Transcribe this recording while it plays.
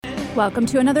Welcome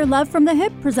to another Love from the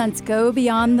Hip presents Go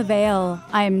Beyond the Veil.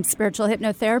 I'm spiritual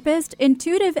hypnotherapist,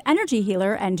 intuitive energy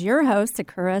healer, and your host,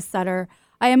 Sakura Sutter.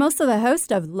 I am also the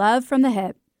host of Love from the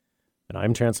Hip. And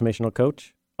I'm transformational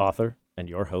coach, author, and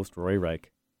your host, Rory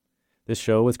Reich. This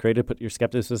show was created to put your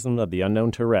skepticism of the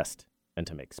unknown to rest and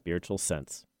to make spiritual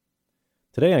sense.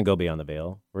 Today on Go Beyond the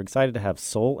Veil, we're excited to have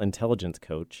soul intelligence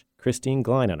coach Kristine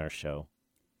Glein on our show.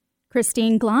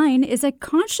 Kristine Glein is a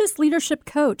conscious leadership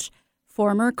coach,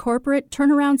 former corporate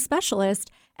turnaround specialist,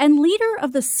 and leader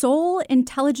of the Soul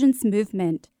Intelligence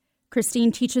Movement.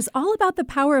 Kristine teaches all about the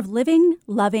power of living,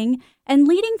 loving, and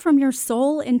leading from your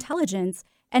soul intelligence,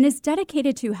 and is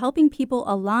dedicated to helping people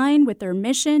align with their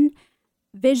mission,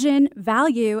 vision,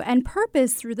 value, and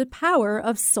purpose through the power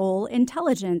of soul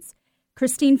intelligence.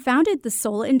 Kristine founded the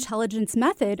Soul Intelligence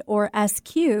Method, or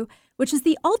SQ, which is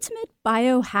the ultimate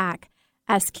biohack.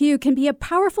 SQ can be a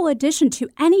powerful addition to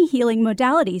any healing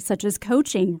modality such as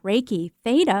coaching, Reiki,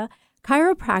 Theta,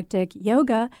 chiropractic,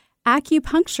 yoga,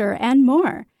 acupuncture, and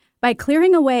more, by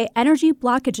clearing away energy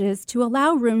blockages to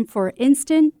allow room for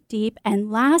instant, deep,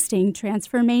 and lasting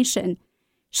transformation.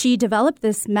 She developed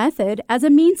this method as a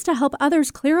means to help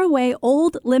others clear away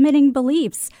old limiting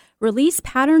beliefs, release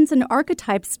patterns and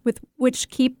archetypes with which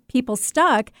keep people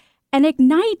stuck, and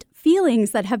ignite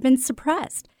feelings that have been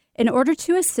suppressed, in order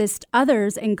to assist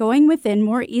others in going within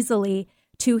more easily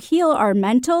to heal our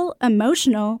mental,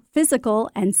 emotional, physical,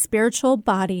 and spiritual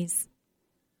bodies.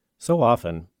 So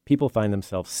often, people find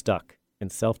themselves stuck in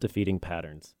self-defeating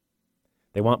patterns.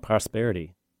 They want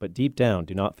prosperity, but deep down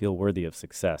do not feel worthy of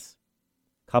success.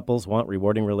 Couples want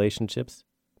rewarding relationships,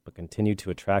 but continue to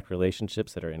attract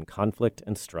relationships that are in conflict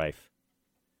and strife.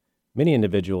 Many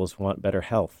individuals want better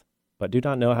health, but do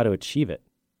not know how to achieve it.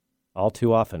 All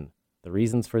too often, the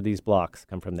reasons for these blocks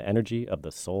come from the energy of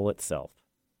the soul itself.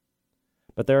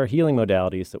 But there are healing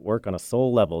modalities that work on a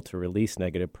soul level to release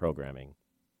negative programming.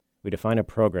 We define a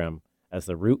program as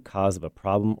the root cause of a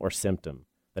problem or symptom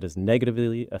that is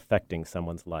negatively affecting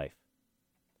someone's life.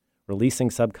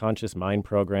 Releasing subconscious mind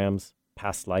programs,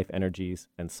 past life energies,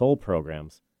 and soul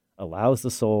programs allows the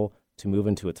soul to move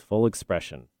into its full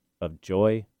expression of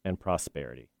joy and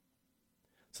prosperity.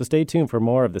 So stay tuned for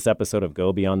more of this episode of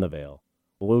Go Beyond the Veil.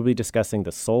 We'll be discussing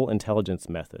the Soul Intelligence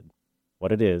Method,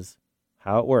 what it is,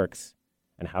 how it works,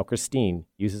 and how Kristine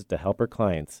uses it to help her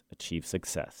clients achieve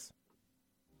success.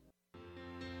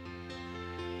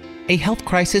 A health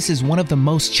crisis is one of the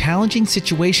most challenging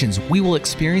situations we will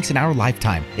experience in our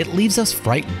lifetime. It leaves us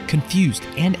frightened, confused,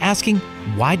 and asking,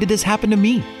 why did this happen to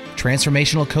me?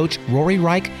 Transformational coach Rory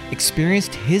Reich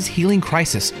experienced his healing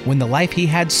crisis when the life he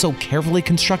had so carefully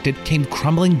constructed came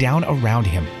crumbling down around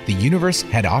him. The universe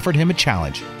had offered him a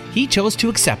challenge. He chose to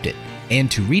accept it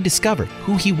and to rediscover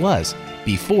who he was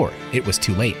before it was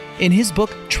too late. In his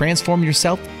book, Transform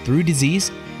Yourself Through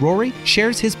Disease, Rory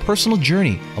shares his personal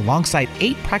journey alongside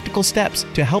 8 practical steps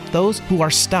to help those who are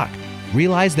stuck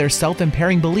realize their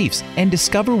self-impairing beliefs and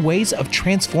discover ways of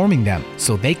transforming them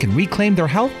so they can reclaim their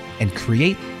health and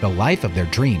create the life of their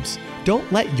dreams.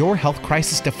 Don't let your health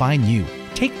crisis define you.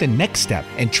 Take the next step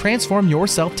and transform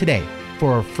yourself today.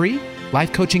 For a free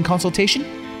life coaching consultation,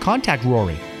 contact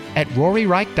Rory at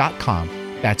roryreich.com.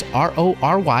 That's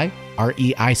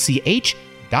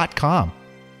RORYREICH.com.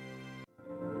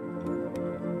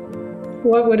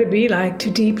 What would it be like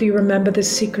to deeply remember the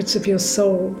secrets of your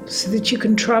soul so that you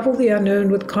can travel the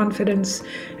unknown with confidence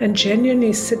and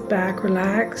genuinely sit back,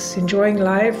 relax, enjoying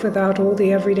life without all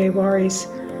the everyday worries?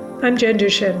 I'm Jen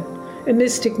Duchenne, a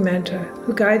mystic mentor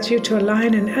who guides you to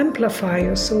align and amplify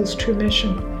your soul's true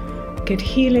mission. Get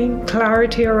healing,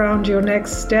 clarity around your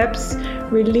next steps,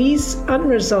 release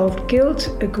unresolved guilt,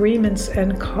 agreements,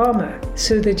 and karma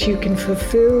so that you can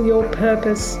fulfill your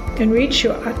purpose and reach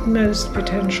your utmost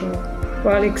potential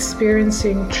while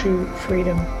experiencing true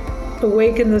freedom.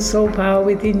 Awaken the soul power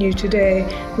within you today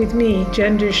with me,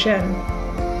 Jen Duchenne.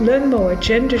 Learn more at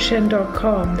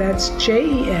jenduchenne.com. That's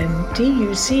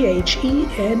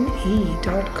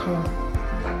JenDuchene.com.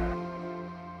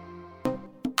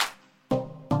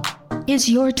 Is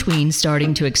your tween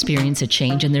starting to experience a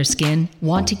change in their skin?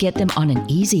 Want to get them on an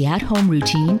easy at-home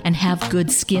routine and have good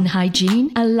skin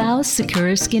hygiene? Allow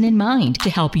Sakura Skin in Mind to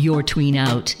help your tween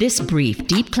out. This brief,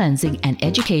 deep cleansing and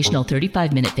educational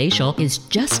 35-minute facial is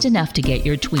just enough to get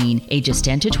your tween, ages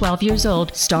 10 to 12 years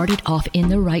old, started off in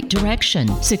the right direction.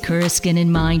 Sakura Skin in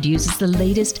Mind uses the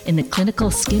latest in the clinical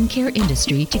skincare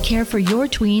industry to care for your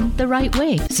tween the right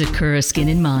way. Sakura Skin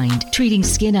in Mind, treating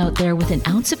skin out there with an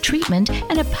ounce of treatment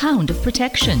and a pound of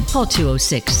protection. Call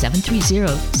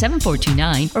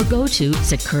 206-730-7429 or go to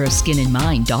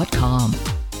sakuraskinandmind.com.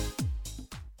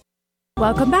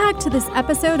 Welcome back to this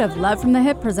episode of Love from the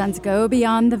Hip presents Go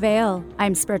Beyond the Veil.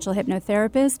 I'm spiritual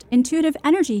hypnotherapist, intuitive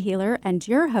energy healer, and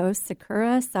your host,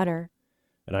 Sakura Sutter.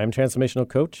 And I'm transformational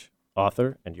coach,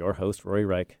 author, and your host, Rory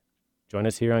Reich. Join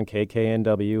us here on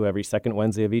KKNW every second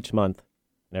Wednesday of each month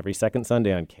and every second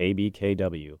Sunday on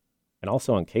KBKW and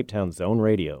also on Cape Town Zone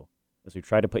Radio as we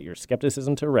try to put your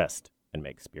skepticism to rest and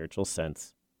make spiritual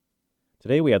sense.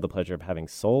 Today we have the pleasure of having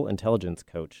soul intelligence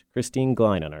coach Kristine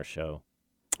Glein on our show.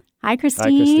 Hi,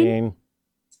 Kristine.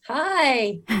 Hi,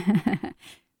 Kristine. Hi.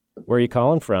 Where are you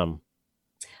calling from?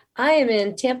 I am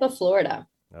in Tampa, Florida.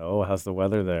 Oh, how's the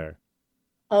weather there?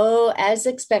 Oh, as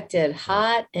expected,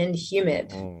 hot and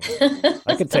humid.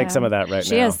 I could take some of that right now.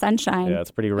 She has sunshine. Yeah,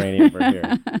 it's pretty rainy over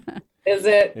here. Is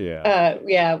it? Yeah.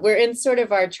 Yeah, we're in sort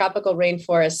of our tropical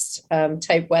rainforest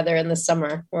type weather in the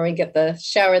summer where we get the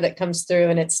shower that comes through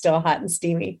and it's still hot and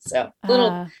steamy. So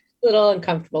a little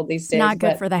uncomfortable these days. Not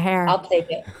good for the hair. I'll take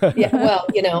it. Yeah, well,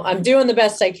 I'm doing the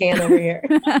best I can over here.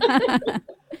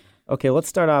 Okay, let's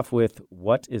start off with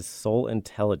what is soul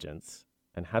intelligence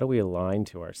and how do we align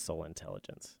to our soul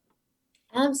intelligence?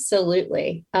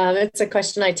 Absolutely. It's a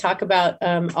question I talk about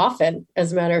often,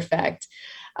 as a matter of fact.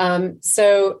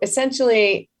 So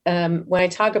essentially, when I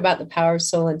talk about the power of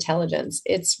soul intelligence,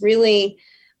 it's really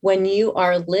when you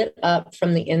are lit up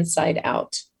from the inside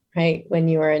out, right? When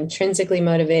you are intrinsically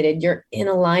motivated, you're in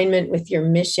alignment with your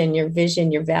mission, your vision,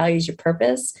 your values, your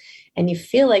purpose, and you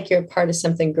feel like you're a part of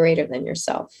something greater than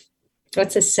yourself.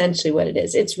 That's essentially what it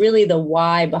is. It's really the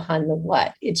why behind the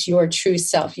what. It's your true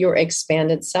self, your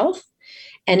expanded self.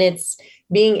 And it's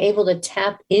being able to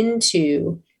tap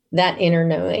into that inner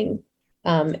knowing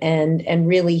and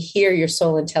really hear your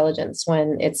soul intelligence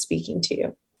when it's speaking to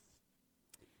you.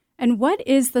 And what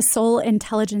is the soul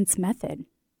intelligence method?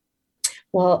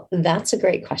 Well, that's a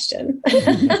great question.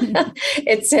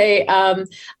 It's a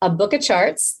book of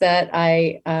charts that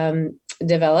I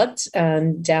developed,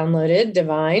 downloaded,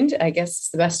 divined, I guess is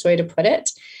the best way to put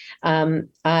it.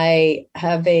 I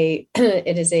have it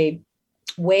is a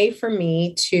way for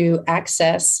me to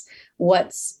access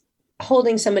what's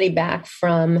holding somebody back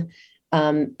from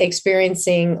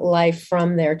experiencing life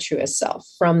from their truest self,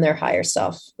 from their higher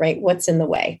self, right? What's in the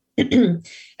way?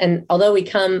 And although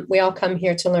we all come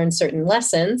here to learn certain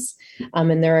lessons,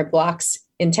 and there are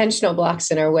intentional blocks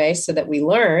in our way so that we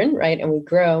learn, right? And we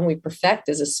grow and we perfect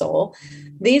as a soul.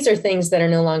 These are things that are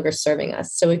no longer serving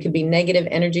us. So it could be negative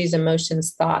energies,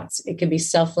 emotions, thoughts. It could be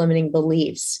self-limiting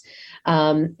beliefs.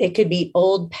 It could be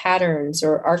old patterns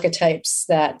or archetypes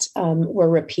that we're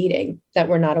repeating that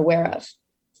we're not aware of.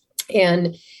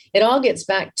 And it all gets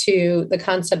back to the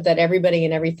concept that everybody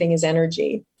and everything is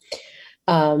energy.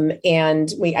 And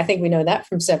I think we know that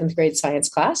from 7th grade science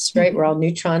class, right? We're all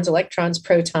neutrons, electrons,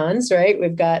 protons, right?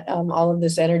 We've got all of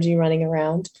this energy running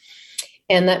around.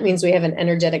 And that means we have an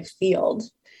energetic field.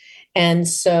 And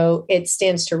so it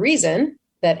stands to reason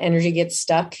that energy gets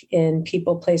stuck in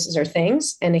people, places, or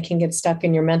things. And it can get stuck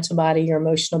in your mental body, your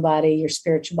emotional body, your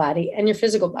spiritual body, and your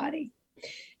physical body.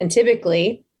 And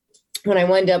typically, when I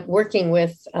wind up working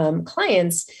with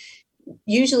clients,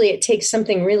 usually it takes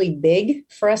something really big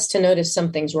for us to notice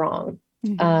something's wrong,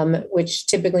 which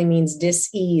typically means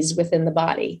dis-ease within the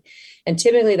body. And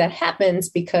typically that happens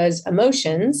because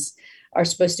emotions are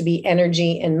supposed to be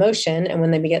energy in motion. And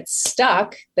when they get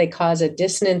stuck, they cause a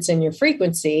dissonance in your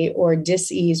frequency or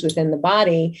dis-ease within the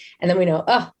body. And then we know,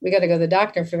 we got to go to the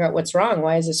doctor and figure out what's wrong.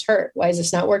 Why is this hurt? Why is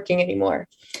this not working anymore?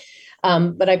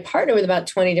 But I partner with about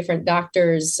 20 different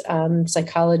doctors,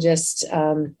 psychologists,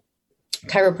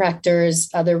 chiropractors,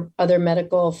 other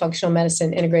medical, functional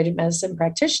medicine, integrated medicine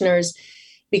practitioners,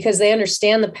 because they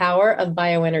understand the power of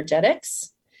bioenergetics,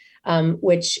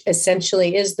 which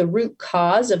essentially is the root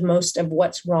cause of most of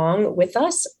what's wrong with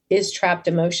us is trapped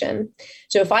emotion.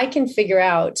 So if I can figure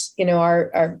out,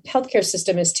 our healthcare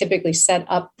system is typically set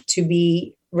up to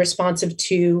be responsive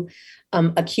to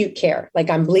acute care, like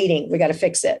I'm bleeding, we got to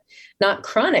fix it. Not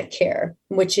chronic care,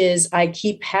 which is I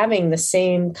keep having the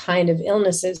same kind of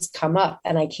illnesses come up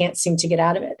and I can't seem to get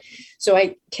out of it. So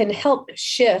I can help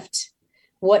shift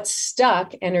what's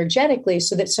stuck energetically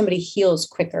so that somebody heals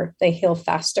quicker, they heal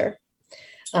faster.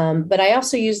 But I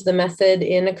also use the method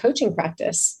in a coaching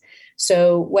practice.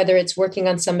 So whether it's working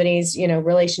on somebody's,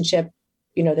 relationship,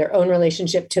 their own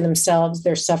relationship to themselves,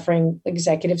 they're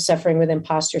executive suffering with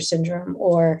imposter syndrome,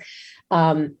 or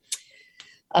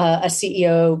a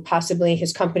CEO, possibly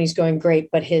his company's going great,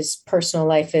 but his personal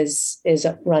life is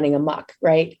running amok,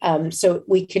 right? So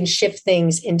we can shift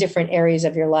things in different areas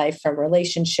of your life, from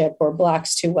relationship or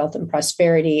blocks to wealth and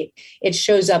prosperity. It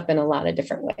shows up in a lot of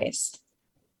different ways.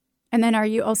 And then are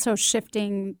you also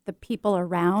shifting the people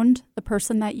around the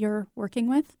person that you're working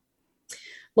with?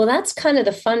 Well, that's kind of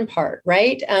the fun part,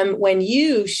 right? When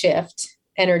you shift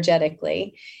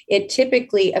energetically, it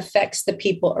typically affects the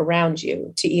people around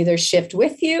you to either shift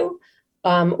with you,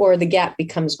 or the gap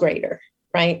becomes greater,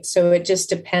 right? So it just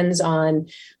depends on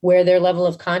where their level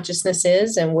of consciousness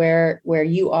is and where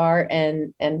you are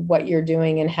and what you're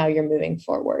doing and how you're moving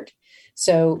forward.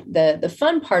 So the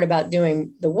fun part about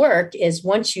doing the work is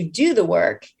once you do the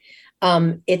work,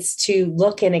 it's to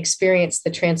look and experience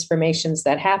the transformations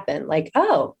that happen. Like,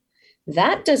 oh,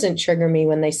 that doesn't trigger me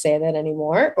when they say that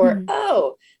anymore. Or,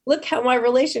 oh, look how my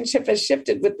relationship has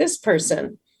shifted with this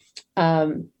person.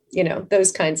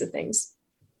 Those kinds of things.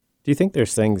 Do you think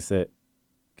there's things that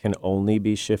can only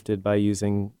be shifted by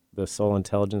using the soul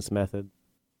intelligence method?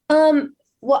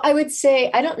 Well, I would say,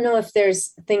 I don't know if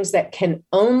there's things that can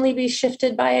only be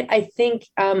shifted by it. I think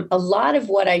a lot of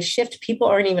what I shift, people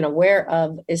aren't even aware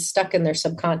of, is stuck in their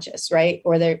subconscious, right?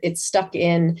 Or it's stuck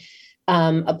in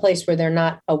a place where they're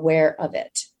not aware of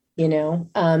it,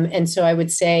 And so I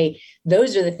would say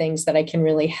those are the things that I can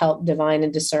really help divine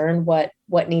and discern what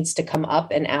needs to come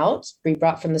up and out, be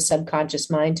brought from the subconscious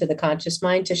mind to the conscious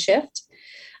mind to shift.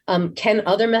 Can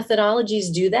other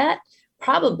methodologies do that?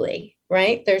 Probably.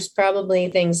 Right? There's probably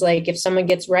things like if someone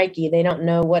gets Reiki, they don't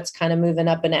know what's kind of moving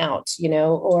up and out,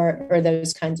 or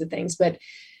those kinds of things. But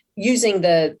using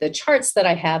the charts that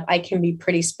I have, I can be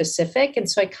pretty specific.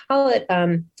 And so I call it,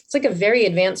 it's like a very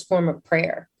advanced form of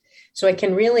prayer. So I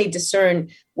can really discern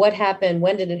what happened,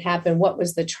 when did it happen, what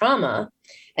was the trauma.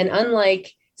 And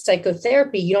unlike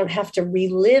psychotherapy, you don't have to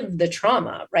relive the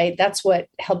trauma, right? That's what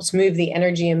helps move the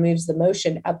energy and moves the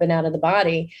motion up and out of the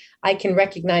body. I can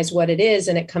recognize what it is,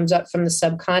 and it comes up from the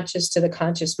subconscious to the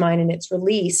conscious mind, and it's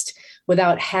released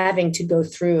without having to go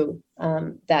through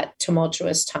that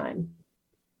tumultuous time.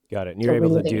 Got it. And you're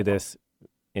able to do this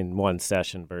in one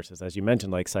session versus, as you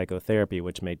mentioned, like psychotherapy,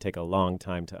 which may take a long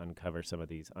time to uncover some of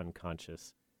these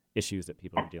unconscious issues that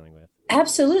people are dealing with.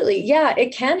 Absolutely. Yeah,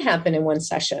 it can happen in one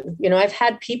session. I've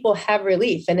had people have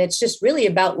relief, and it's just really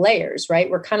about layers, right?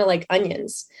 We're kind of like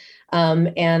onions.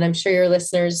 And I'm sure your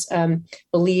listeners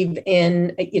believe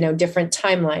in, different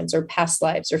timelines or past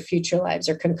lives or future lives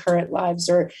or concurrent lives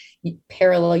or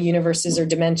parallel universes or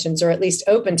dimensions, or at least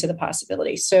open to the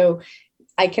possibility. So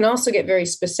I can also get very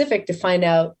specific to find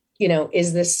out,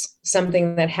 is this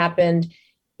something that happened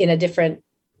in a different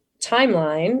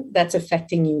timeline that's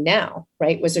affecting you now,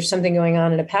 right? Was there something going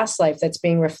on in a past life that's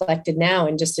being reflected now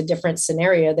in just a different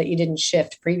scenario that you didn't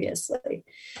shift previously?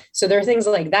 So there are things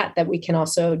like that we can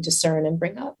also discern and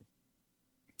bring up.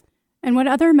 And what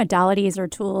other modalities or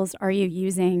tools are you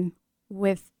using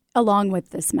along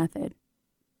with this method,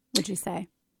 would you say?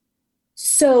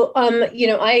 So,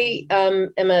 I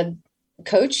am a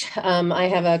coach. I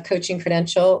have a coaching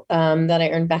credential that I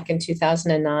earned back in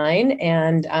 2009.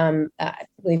 And I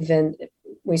believe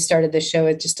we started the show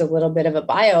with just a little bit of a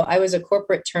bio. I was a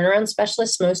corporate turnaround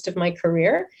specialist most of my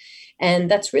career.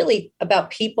 And that's really about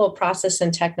people, process,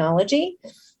 and technology,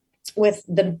 with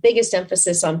the biggest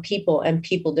emphasis on people and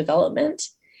people development,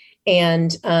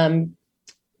 and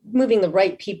moving the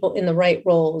right people in the right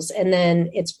roles. And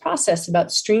then it's process about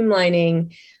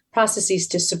streamlining processes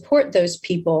to support those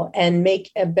people and make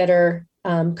a better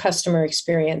customer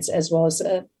experience as well as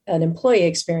an employee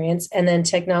experience, and then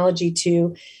technology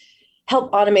to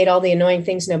help automate all the annoying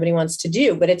things nobody wants to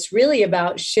do. But it's really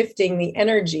about shifting the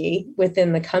energy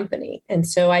within the company. And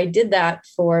so I did that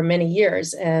for many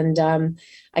years. And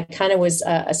I kind of was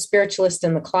a spiritualist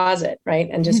in the closet, right?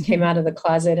 And just came out of the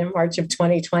closet in March of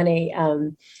 2020.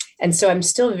 And so I'm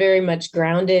still very much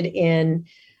grounded in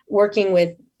working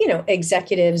with,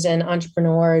 executives and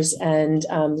entrepreneurs and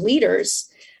leaders,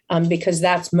 because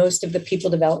that's most of the people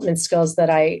development skills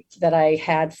that I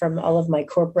had from all of my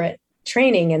corporate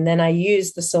training. And then I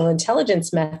use the soul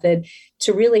intelligence method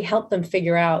to really help them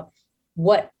figure out,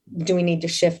 what do we need to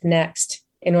shift next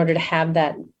in order to have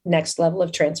that next level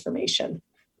of transformation.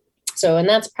 So, and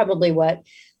that's probably what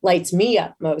lights me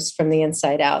up most from the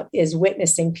inside out, is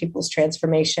witnessing people's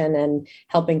transformation and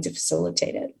helping to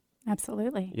facilitate it.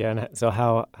 Absolutely. Yeah. And so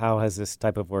how has this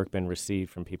type of work been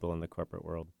received from people in the corporate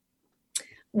world?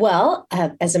 Well,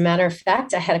 as a matter of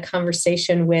fact, I had a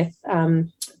conversation with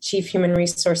Chief Human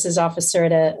Resources Officer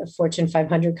at a Fortune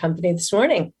 500 company this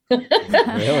morning.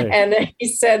 Really? And he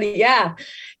said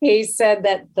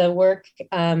that the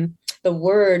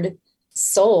word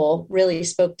soul really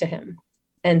spoke to him.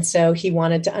 And so he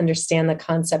wanted to understand the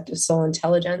concept of soul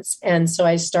intelligence. And so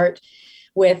I start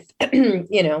with,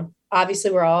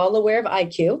 obviously we're all aware of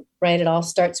IQ, right? It all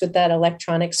starts with that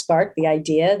electronic spark, the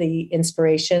idea, the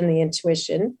inspiration, the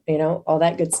intuition, all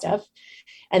that good stuff.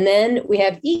 And then we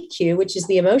have EQ, which is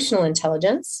the emotional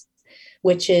intelligence,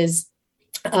 which is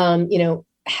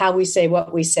how we say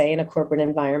what we say in a corporate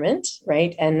environment,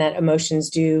 right? And that emotions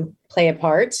do play a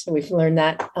part. We've learned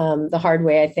that the hard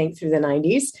way, I think, through the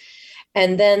 90s.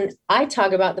 And then I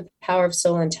talk about the power of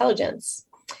soul intelligence.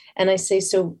 And I say,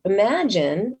 so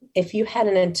imagine if you had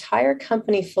an entire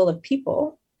company full of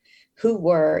people who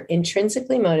were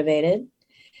intrinsically motivated.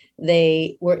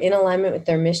 They were in alignment with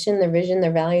their mission, their vision,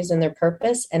 their values, and their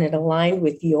purpose, and it aligned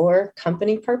with your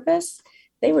company purpose.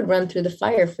 They would run through the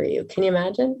fire for you. Can you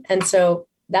imagine? And so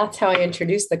that's how I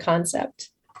introduced the concept.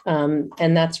 And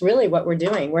that's really what we're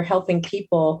doing. We're helping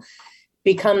people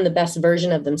become the best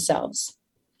version of themselves.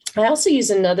 I also use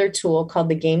another tool called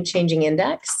the Game Changing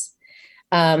Index,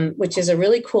 which is a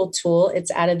really cool tool.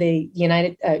 It's out of the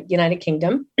United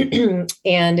Kingdom,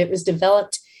 and it was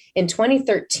developed in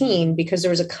 2013 because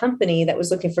there was a company that was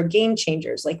looking for game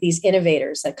changers, like these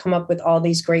innovators that come up with all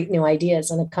these great new ideas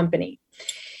in a company.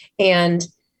 And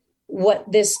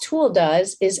what this tool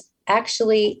does is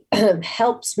actually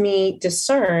helps me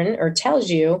discern or tells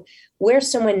you where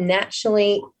someone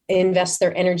naturally invests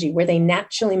their energy, where they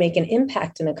naturally make an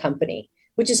impact in a company,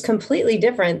 which is completely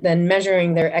different than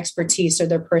measuring their expertise or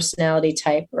their personality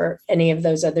type or any of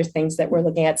those other things that we're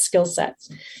looking at, skill sets.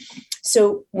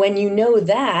 So when you know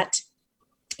that,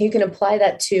 you can apply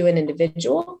that to an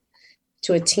individual,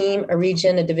 to a team, a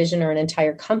region, a division, or an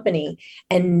entire company,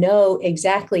 and know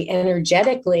exactly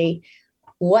energetically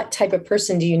what type of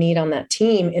person do you need on that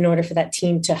team in order for that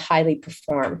team to highly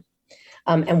perform,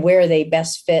 and where they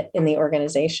best fit in the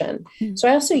organization. Mm-hmm. So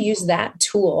I also use that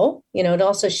tool, it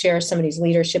also shares somebody's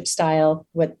leadership style,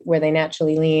 where they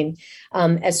naturally lean,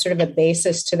 as sort of a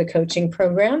basis to the coaching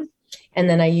program. And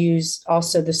then I use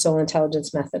also the soul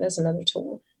intelligence method as another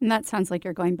tool. And that sounds like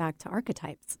you're going back to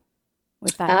archetypes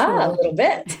with that tool. A little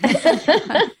bit.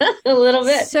 A little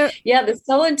bit. So, yeah, the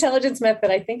soul intelligence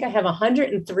method, I think I have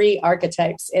 103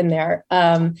 archetypes in there,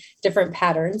 different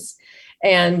patterns.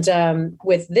 And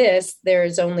with this,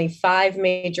 there's only 5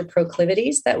 major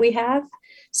proclivities that we have.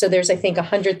 So there's, I think,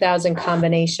 100,000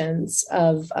 combinations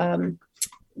of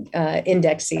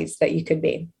indexes that you could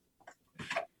be.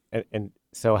 And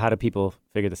so how do people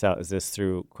figure this out? Is this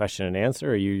through question and answer,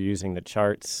 or are you using the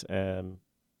charts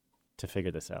to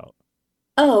figure this out?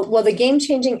 Oh, well, the Game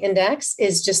Changing Index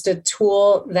is just a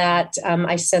tool that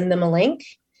I send them a link,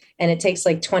 and it takes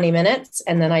like 20 minutes,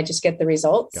 and then I just get the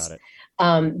results. Got it.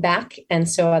 Back. And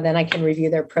so then I can review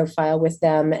their profile with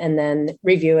them and then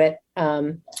review it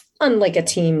on like a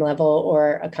team level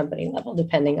or a company level,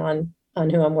 depending on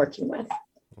who I'm working with.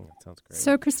 That sounds great.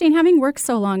 So, Kristine, having worked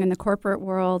so long in the corporate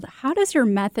world, how does your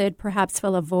method perhaps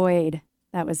fill a void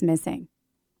that was missing?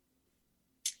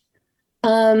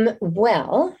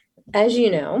 Well, as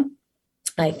you know,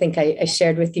 I think I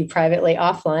shared with you privately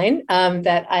offline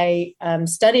that I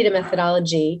studied a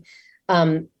methodology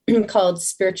called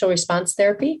spiritual response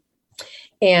therapy.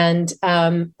 And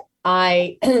so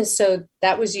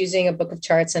that was using a book of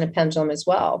charts and a pendulum as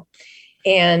well.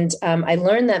 And I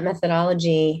learned that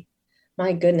methodology,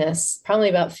 my goodness, probably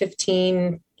about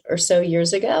 15 or so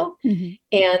years ago. Mm-hmm.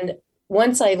 And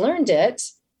once I learned it,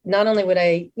 not only would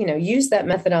I, use that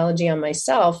methodology on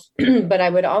myself, but I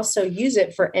would also use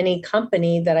it for any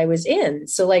company that I was in.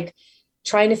 So like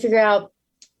trying to figure out,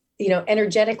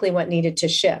 energetically what needed to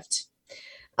shift.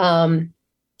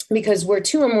 Because where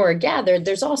 2 or more are gathered,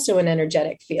 there's also an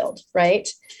energetic field, right?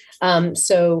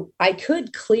 So I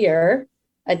could clear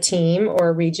a team or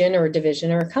a region or a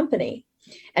division or a company.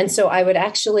 And so I would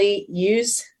actually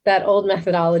use that old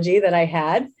methodology that I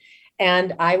had,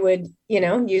 and I would,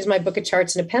 use my book of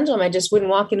charts and a pendulum. I just wouldn't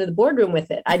walk into the boardroom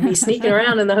with it. I'd be sneaking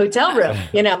around in the hotel room,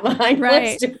 behind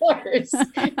closed doors,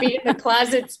 being the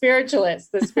closet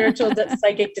spiritualist, the spiritual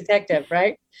psychic detective,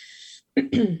 right?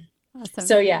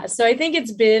 Awesome. So I think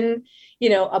it's been,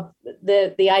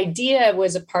 the idea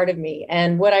was a part of me.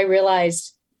 And what I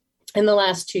realized in the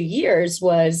last 2 years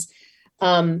was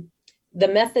the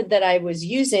method that I was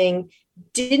using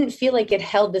didn't feel like it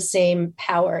held the same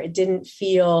power. It didn't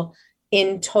feel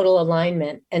in total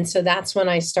alignment. And so that's when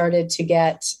I started to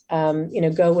get,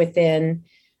 go within,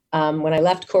 when I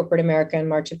left corporate America in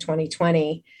March of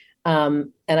 2020.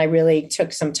 And I really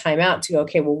took some time out to go,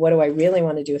 okay, well, what do I really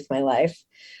want to do with my life?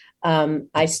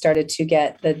 I started to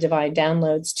get the divine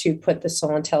downloads to put the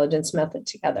soul intelligence method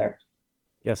together.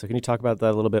 Yeah. So can you talk about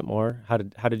that a little bit more? How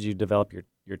did you develop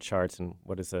your charts, and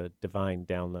what is a divine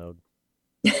download?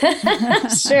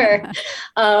 Sure.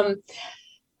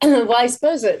 Well, I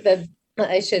suppose that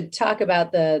I should talk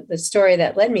about the story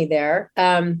that led me there.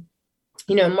 In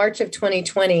March of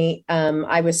 2020,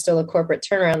 I was still a corporate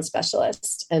turnaround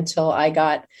specialist until I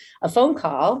got a phone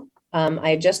call I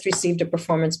had just received a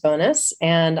performance bonus,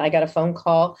 and I got a phone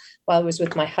call while I was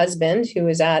with my husband, who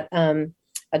was at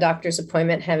a doctor's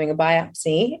appointment having a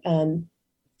biopsy.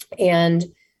 And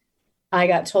I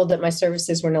got told that my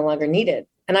services were no longer needed.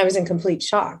 And I was in complete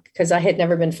shock because I had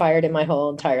never been fired in my whole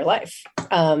entire life.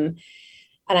 And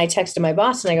I texted my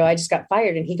boss and I go, I just got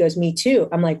fired. And he goes, me too.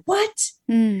 I'm like, what?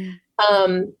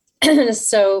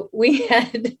 So we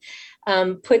had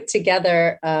put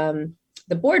together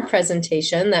the board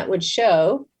presentation that would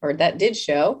show, or that did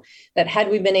show, that had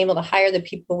we been able to hire the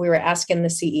people we were asking the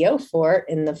CEO for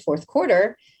in the fourth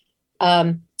quarter,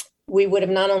 we would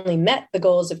have not only met the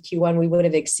goals of Q1, we would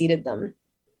have exceeded them.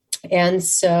 And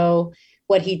so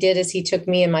what he did is he took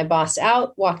me and my boss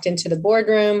out, walked into the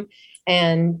boardroom,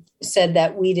 and said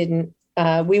that we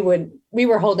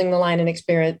were holding the line in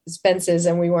expenses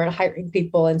and we weren't hiring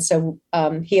people. And so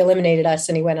he eliminated us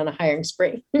and he went on a hiring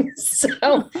spree. So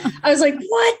I was like,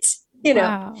 what?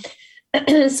 Wow.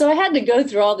 So I had to go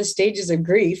through all the stages of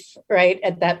grief, right?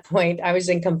 At that point, I was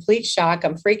in complete shock.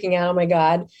 I'm freaking out. Oh my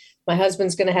God, my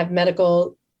husband's going to have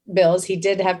medical bills. He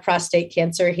did have prostate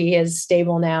cancer. He is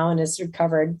stable now and is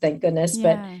recovered, thank goodness. Yeah.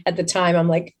 But at the time I'm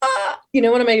like,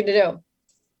 what am I going to do?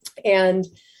 And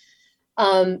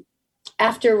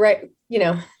after,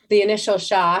 the initial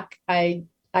shock, I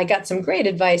got some great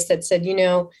advice that said,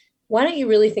 why don't you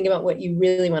really think about what you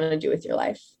really want to do with your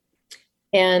life?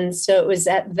 And so it was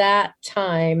at that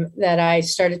time that I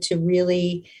started to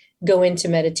really go into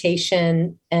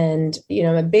meditation. And,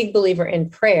 I'm a big believer in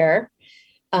prayer.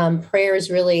 Prayer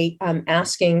is really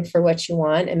asking for what you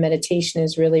want, and meditation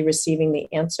is really receiving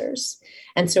the answers.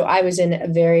 And so I was in a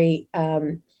very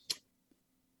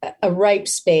a ripe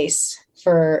space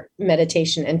for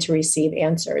meditation and to receive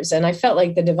answers. And I felt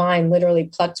like the divine literally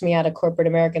plucked me out of corporate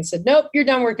America and said, nope, you're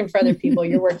done working for other people.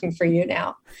 You're working for you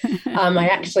now. I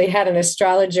actually had an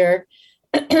astrologer.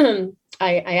 I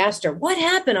asked her, what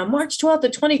happened on March 12th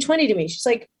of 2020 to me? She's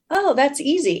like, oh, that's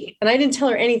easy. And I didn't tell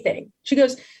her anything. She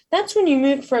goes, that's when you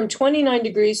moved from 29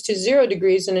 degrees to 0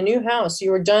 degrees in a new house.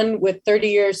 You were done with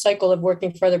 30-year cycle of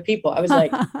working for other people. I was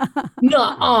like,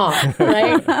 nuh-uh,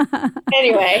 right?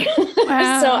 Anyway,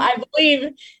 wow. So I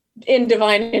believe in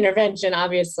divine intervention,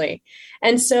 obviously.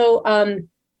 And so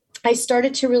I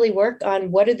started to really work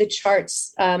on what are the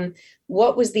charts,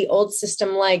 what was the old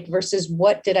system like versus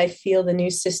what did I feel the new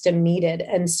system needed?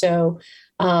 And so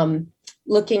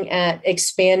looking at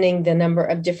expanding the number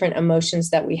of different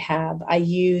emotions that we have. I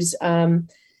use, I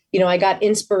got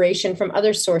inspiration from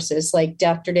other sources, like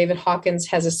Dr. David Hawkins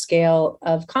has a scale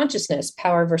of consciousness,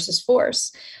 power versus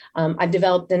force. I've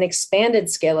developed an expanded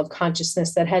scale of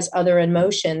consciousness that has other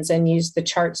emotions and used the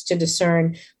charts to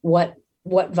discern what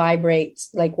vibrates,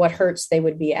 like what hertz they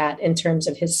would be at in terms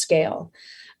of his scale.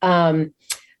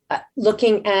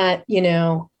 Looking at,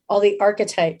 all the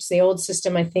archetypes, the old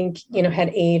system, I think,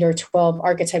 had 8 or 12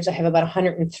 archetypes. I have about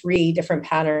 103 different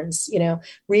patterns,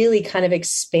 really kind of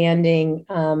expanding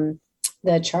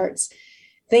the charts.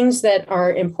 Things that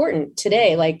are important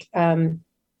today, like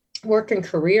work and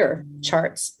career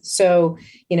charts. So,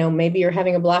 maybe you're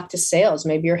having a block to sales,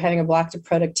 maybe you're having a block to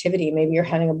productivity, maybe you're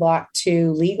having a block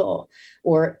to legal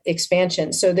or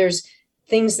expansion. So there's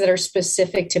things that are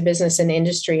specific to business and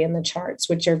industry in the charts,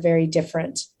 which are very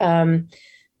different.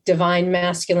 Divine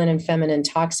masculine and feminine,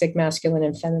 toxic masculine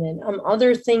and feminine,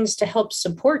 other things to help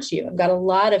support you. I've got a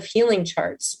lot of healing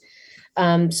charts.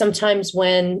 Sometimes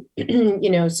when,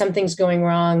 something's going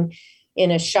wrong in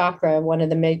a chakra, one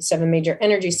of the 7 major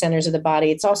energy centers of the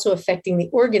body, it's also affecting the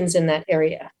organs in that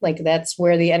area. Like that's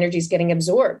where the energy is getting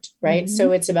absorbed, right? Mm-hmm.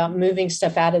 So it's about moving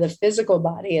stuff out of the physical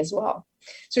body as well.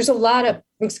 So there's a lot of,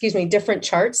 different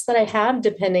charts that I have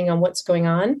depending on what's going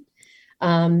on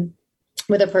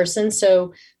with a person.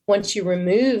 So once you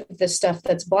remove the stuff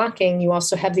that's blocking, you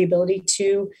also have the ability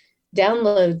to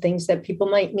download things that people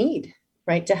might need,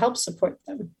 right, to help support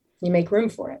them. You make room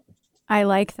for it. I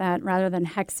like that. Rather than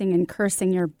hexing and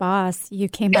cursing your boss, you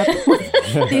came up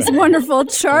with these wonderful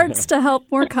charts to help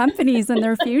more companies in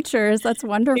their futures. That's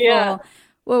wonderful. Yeah.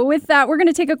 Well, with that, we're going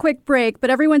to take a quick break, but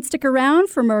everyone stick around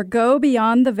for more Go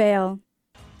Beyond the Veil.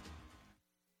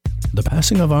 The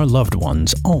passing of our loved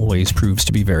ones always proves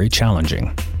to be very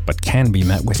challenging, but can be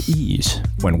met with ease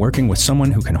when working with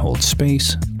someone who can hold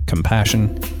space,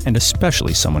 compassion, and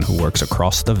especially someone who works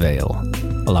across the veil.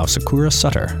 Allow Sakura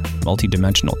Sutter,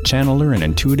 multidimensional channeler and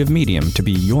intuitive medium, to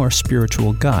be your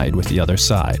spiritual guide with the other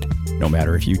side. No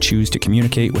matter if you choose to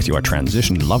communicate with your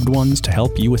transitioned loved ones to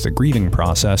help you with the grieving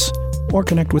process, or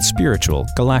connect with spiritual,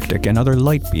 galactic, and other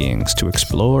light beings to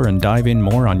explore and dive in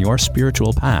more on your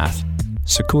spiritual path,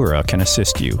 Sakura can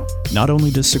assist you. Not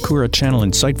only does Sakura channel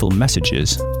insightful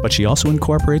messages, but she also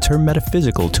incorporates her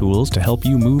metaphysical tools to help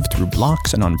you move through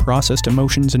blocks and unprocessed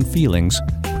emotions and feelings,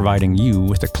 providing you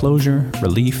with a closure,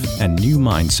 relief, and new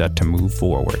mindset to move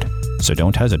forward. So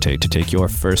don't hesitate to take your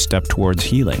first step towards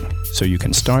healing so you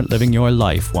can start living your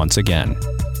life once again.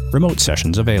 Remote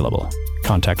sessions available.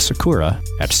 Contact Sakura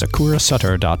at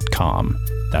sakurasutter.com.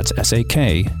 That's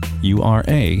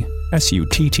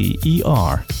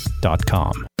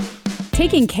SAKURASUTTER.com.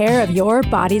 Taking care of your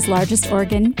body's largest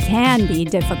organ can be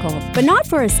difficult, but not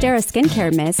for Astera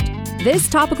Skincare Mist. This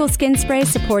topical skin spray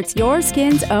supports your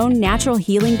skin's own natural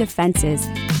healing defenses.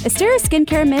 Astera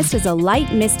Skincare Mist is a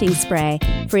light misting spray,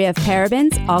 free of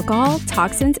parabens, alcohol,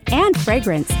 toxins, and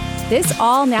fragrance. This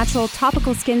all-natural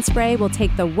topical skin spray will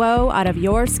take the woe out of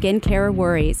your skincare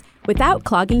worries without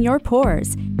clogging your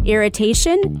pores.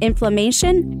 Irritation,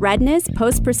 inflammation, redness,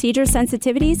 post-procedure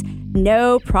sensitivities?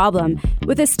 No problem.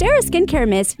 With Astera Skincare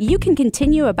Mist, you can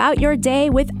continue about your day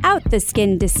without the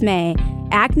skin dismay.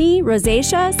 Acne,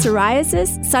 rosacea,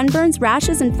 psoriasis, sunburns,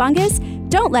 rashes, and fungus?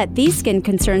 Don't let these skin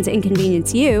concerns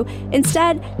inconvenience you.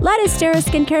 Instead, let Astera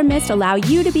Skincare Mist allow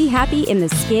you to be happy in the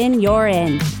skin you're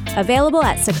in. Available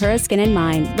at Sakura Skin and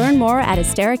Mind. Learn more at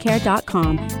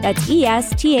asteracare.com. That's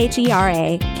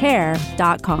ESTHERA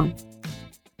care.com.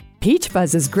 Peach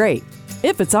fuzz is great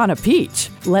if it's on a peach.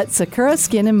 Let Sakura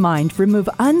Skin and Mind remove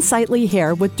unsightly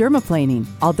hair with dermaplaning.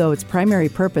 Although its primary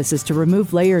purpose is to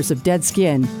remove layers of dead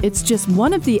skin, it's just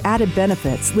one of the added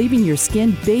benefits, leaving your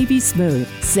skin baby smooth,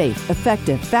 safe,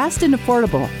 effective, fast, and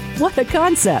affordable. What a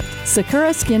concept!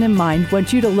 Sakura Skin and Mind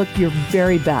wants you to look your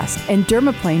very best, and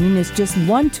dermaplaning is just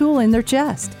one tool in their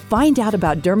chest. Find out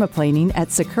about dermaplaning at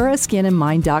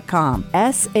sakuraskinandmind.com.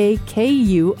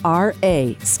 SAKURA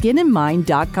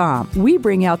skinandmind.com. We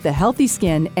bring out the healthy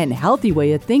skin and healthy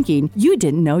way of thinking you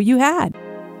didn't know you had.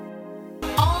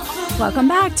 Welcome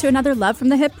back to another Love from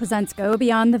the Hip presents Go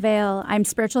Beyond the Veil. I'm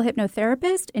spiritual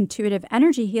hypnotherapist, intuitive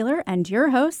energy healer, and your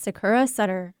host, Sakura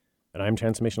Sutter. And I'm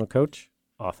transformational coach,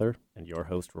 author, and your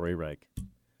host, Rory Reich.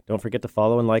 Don't forget to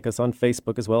follow and like us on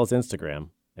Facebook as well as Instagram,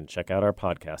 and check out our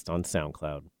podcast on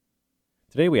SoundCloud.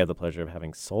 Today we have the pleasure of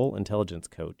having soul intelligence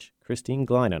coach Kristine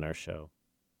Glein on our show.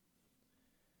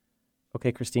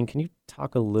 Okay, Kristine, can you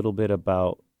talk a little bit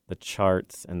about the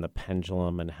charts and the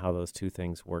pendulum and how those two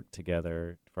things work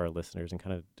together for our listeners and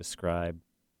kind of describe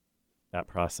that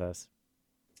process?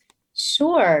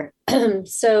 Sure.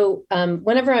 So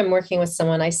whenever I'm working with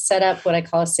someone, I set up what I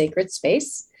call a sacred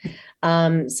space.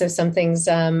 So some things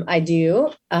I do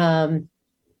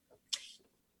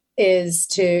is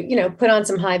to, put on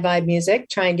some high vibe music,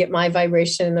 try and get my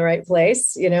vibration in the right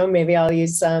place. Maybe I'll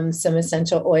use some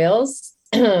essential oils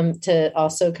to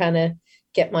also kind of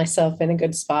get myself in a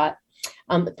good spot.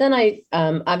 But then I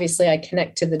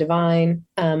connect to the divine.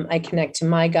 I connect to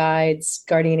my guides,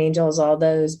 guardian angels, all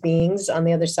those beings on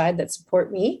the other side that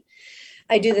support me.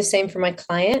 I do the same for my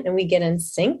client, and we get in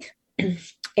sync.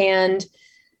 And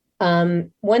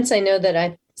once I know that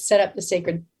I've set up the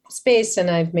sacred space and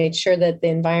I've made sure that the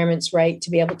environment's right to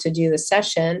be able to do the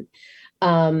session,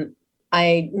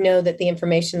 I know that the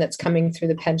information that's coming through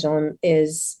the pendulum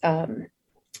is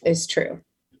true.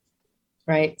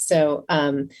 Right. So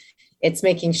it's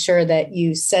making sure that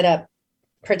you set up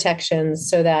protections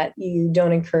so that you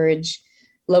don't encourage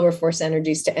lower force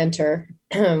energies to enter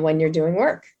when you're doing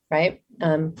work. Right.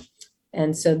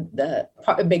 And so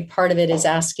a big part of it is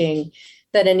asking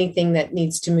that anything that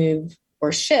needs to move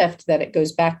or shift, that it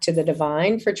goes back to the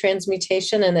divine for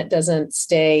transmutation, and it doesn't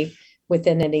stay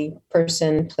within any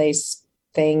person, place,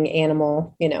 thing,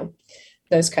 animal,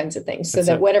 those kinds of things. So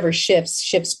that whatever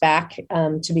shifts back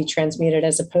to be transmuted,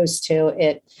 as opposed to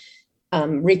it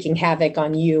wreaking havoc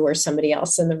on you or somebody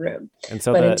else in the room. And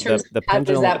so, but in terms of how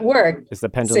does that work? Is the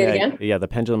pendulum? Say it again? Yeah, the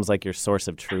pendulum's like your source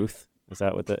of truth. Is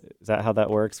that how that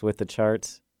works with the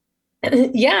charts?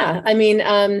 Yeah, I mean,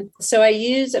 so I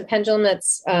use a pendulum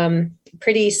that's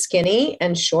pretty skinny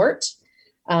and short.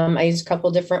 I use a couple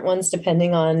different ones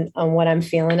depending on what I'm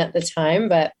feeling at the time,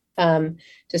 but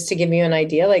just to give you an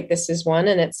idea, like this is one,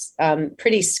 and it's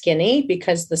pretty skinny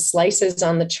because the slices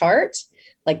on the chart,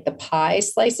 like the pie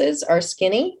slices, are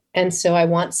skinny. And so I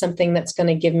want something that's going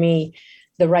to give me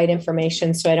the right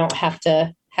information so I don't have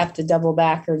to double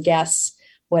back or guess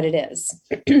what it is.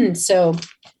 So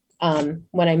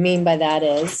what I mean by that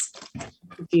is,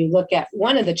 if you look at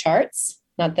one of the charts,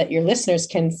 not that your listeners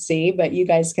can see, but you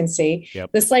guys can see,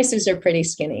 yep, the slices are pretty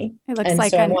skinny. It looks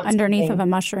like underneath of a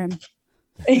mushroom.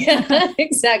 Yeah,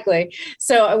 exactly.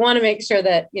 So I want to make sure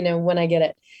that, when I get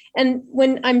it. And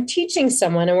when I'm teaching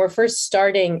someone and we're first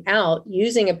starting out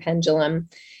using a pendulum,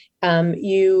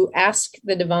 you ask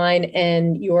the divine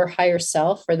and your higher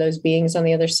self, or those beings on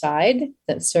the other side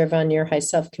that serve on your high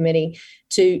self committee,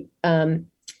 to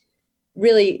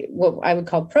really what I would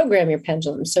call program your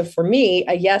pendulum. So for me,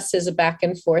 a yes is a back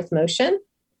and forth motion.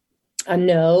 A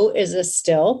no is a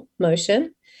still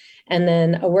motion. And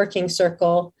then a working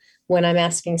circle, when I'm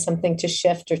asking something to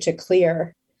shift or to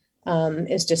clear,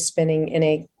 is just spinning in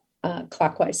a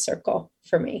clockwise circle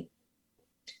for me.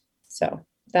 So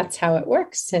that's how it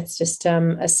works. It's just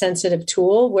a sensitive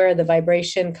tool where the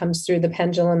vibration comes through the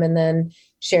pendulum and then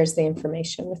shares the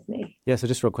information with me. Yeah, so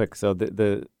just real quick. So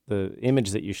the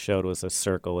image that you showed was a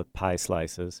circle with pie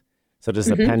slices. So does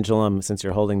the pendulum, since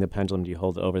you're holding the pendulum, do you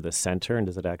hold it over the center, and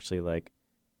does it actually like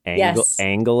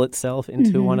angle itself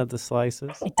into one of the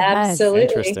slices? It does. Absolutely.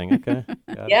 Interesting. Okay.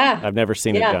 Yeah. I've never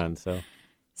seen it done. So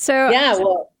yeah,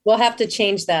 we'll have to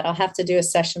change that. I'll have to do a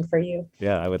session for you.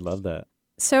 Yeah, I would love that.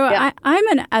 So I'm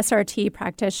an SRT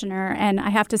practitioner, and I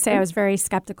have to say I was very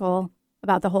skeptical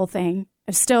about the whole thing.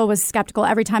 I still was skeptical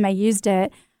every time I used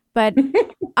it. But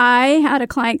I had a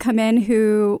client come in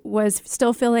who was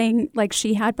still feeling like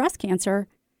she had breast cancer.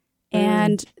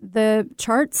 And the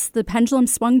charts, the pendulum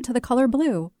swung to the color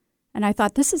blue. And I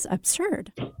thought, this is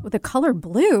absurd with the color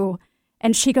blue.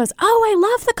 And she goes, oh, I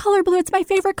love the color blue. It's my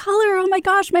favorite color. Oh, my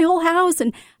gosh, my whole house.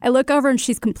 And I look over and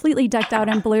she's completely decked out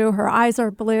in blue. Her eyes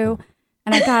are blue.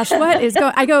 And gosh, what is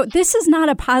going? I go, this is not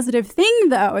a positive thing,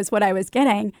 though, is what I was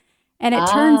getting. And it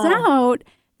turns out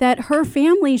that her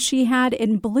family she had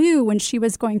in blue when she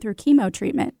was going through chemo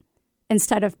treatment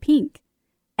instead of pink.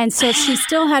 And so she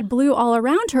still had blue all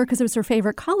around her because it was her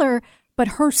favorite color. But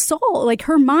her soul, like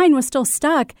her mind was still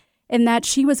stuck in that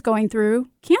she was going through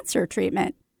cancer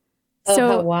treatment.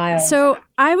 How wild. So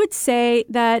I would say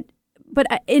that, but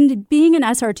in being an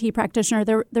SRT practitioner,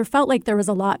 there felt like there was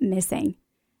a lot missing.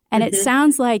 And it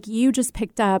sounds like you just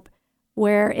picked up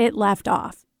where it left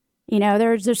off. You know,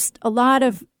 there's just a lot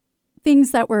of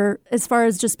things that were, as far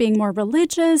as just being more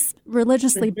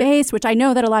religiously based, which I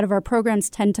know that a lot of our programs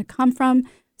tend to come from,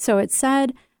 so it's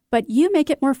said, but you make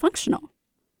it more functional.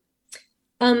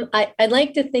 I'd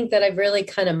like to think that I've really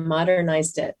kind of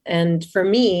modernized it. And for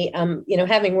me,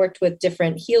 having worked with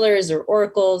different healers or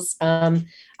oracles,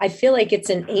 I feel like it's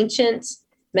an ancient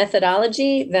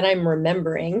methodology that I'm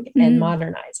remembering and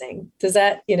modernizing. Does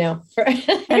that, it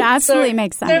absolutely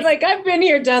makes sense. They're like, I've been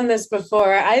here, done this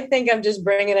before. I think I'm just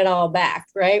bringing it all back,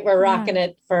 right? We're rocking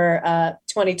it for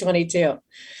 2022.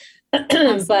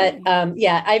 But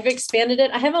I've expanded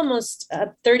it. I have almost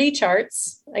 30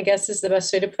 charts, I guess is the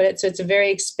best way to put it. So it's a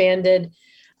very expanded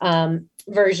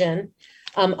version.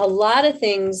 A lot of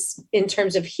things in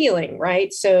terms of healing,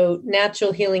 right? So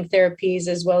natural healing therapies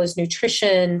as well as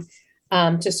nutrition,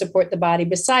 to support the body,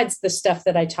 besides the stuff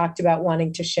that I talked about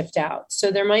wanting to shift out. So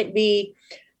there might be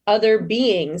other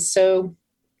beings. So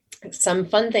some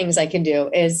fun things I can do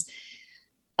is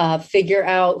figure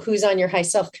out who's on your high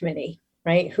self committee,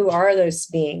 right? Who are those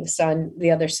beings on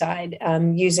the other side,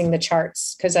 using the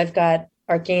charts, because I've got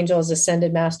archangels,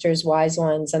 ascended masters, wise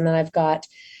ones, and then I've got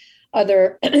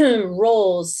other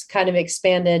roles kind of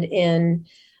expanded in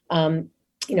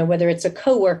whether it's a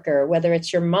coworker, whether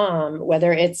it's your mom,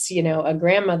 whether it's, a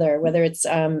grandmother, whether it's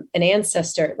an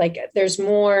ancestor, like there's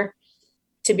more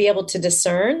to be able to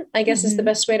discern, I guess is the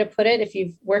best way to put it. If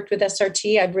you've worked with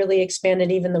SRT, I've really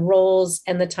expanded even the roles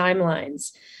and the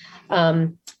timelines.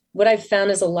 What I've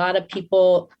found is a lot of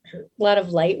people, a lot of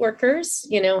light workers,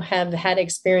 have had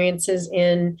experiences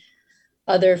in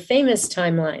other famous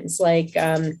timelines like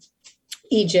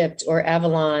Egypt or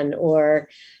Avalon or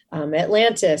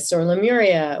Atlantis or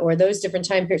Lemuria or those different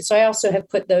time periods. So I also have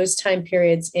put those time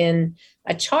periods in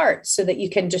a chart so that you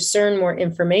can discern more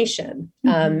information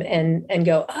and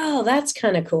go, oh, that's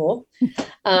kind of cool.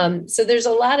 So there's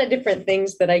a lot of different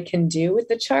things that I can do with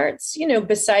the charts,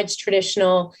 besides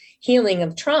traditional healing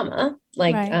of trauma,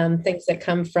 like things that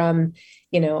come from,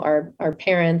 our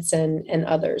parents and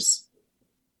others,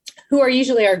 who are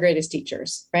usually our greatest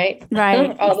teachers, right?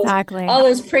 Right, exactly. All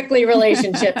those prickly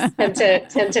relationships tend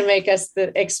to make us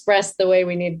express the way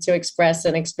we needed to express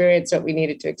and experience what we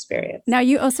needed to experience. Now,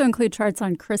 you also include charts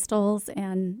on crystals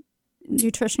and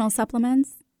nutritional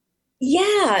supplements?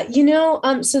 Yeah,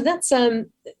 so that's, there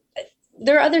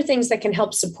are other things that can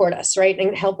help support us, right?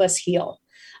 And help us heal.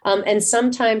 And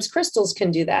sometimes crystals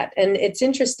can do that. And it's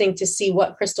interesting to see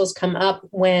what crystals come up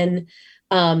when,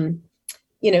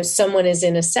 someone is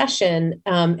in a session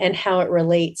and how it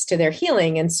relates to their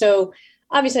healing. And so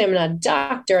obviously I'm not a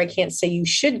doctor. I can't say you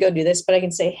should go do this, but I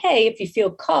can say, hey, if you feel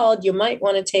called, you might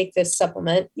want to take this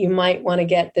supplement. You might want to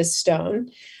get this stone.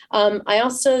 I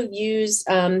also use,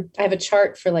 I have a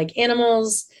chart for like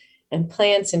animals and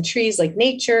plants and trees like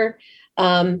nature,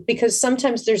 because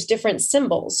sometimes there's different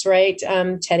symbols, right?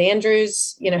 Ted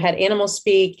Andrews, had animals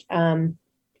speak. And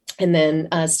then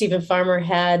Stephen Farmer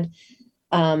had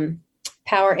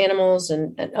power animals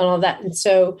and all that. And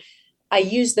so I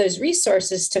use those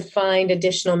resources to find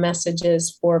additional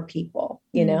messages for people,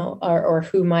 or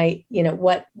who might,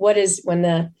 what is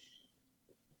when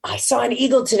I saw an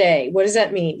eagle today. What does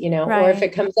that mean? Right. Or if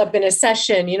it comes up in a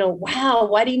session, wow,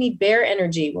 why do you need bear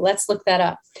energy? Well, let's look that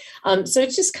up. So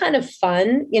it's just kind of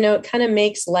fun. It kind of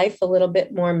makes life a little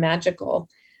bit more magical,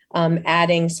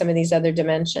 adding some of these other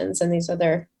dimensions and these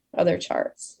other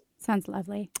charts. Sounds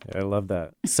lovely. I love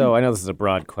that. So I know this is a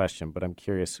broad question, but I'm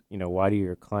curious, why do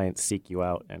your clients seek you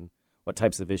out, and what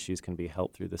types of issues can be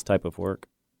helped through this type of work?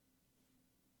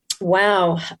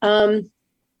 Wow.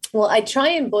 Well, I try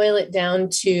and boil it down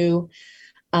to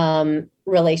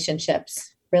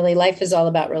relationships. Really, life is all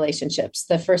about relationships.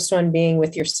 The first one being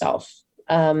with yourself.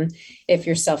 If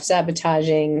you're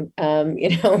self-sabotaging,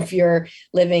 if you're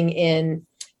living in,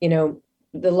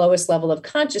 the lowest level of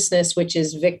consciousness, which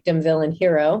is victim, villain,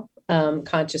 hero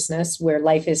consciousness, where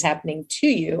life is happening to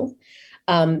you,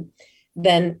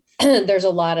 then there's a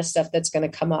lot of stuff that's going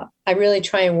to come up. I really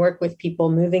try and work with people,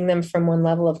 moving them from one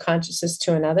level of consciousness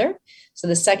to another. So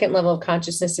the second level of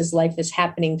consciousness is life is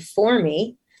happening for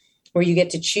me, where you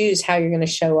get to choose how you're going to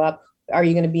show up. Are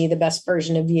you going to be the best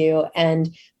version of you?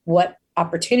 And what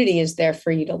opportunity is there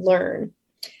for you to learn?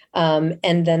 And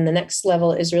then the next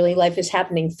level is really life is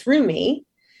happening through me.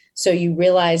 So you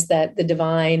realize that the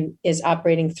divine is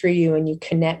operating through you, and you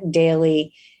connect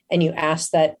daily, and you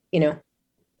ask that,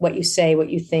 what you say,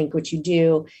 what you think, what you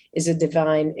do is a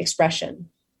divine expression.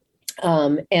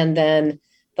 And then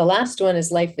the last one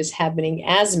is life is happening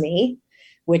as me,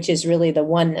 which is really the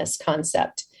oneness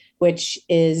concept, which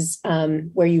is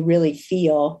where you really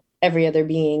feel every other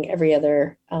being, every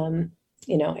other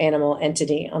animal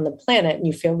entity on the planet, and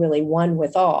you feel really one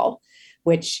with all,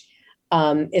 which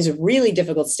is a really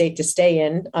difficult state to stay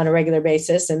in on a regular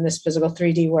basis in this physical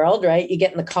 3D world, right? You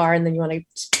get in the car and then you want to,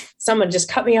 someone just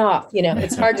cut me off.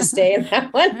 It's hard to stay in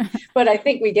that one, but I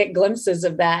think we get glimpses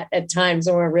of that at times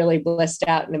when we're really blissed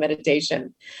out in a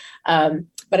meditation.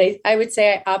 But I would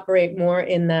say I operate more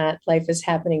in that life is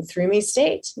happening through me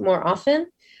state more often.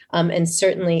 And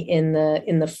certainly in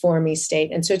the for me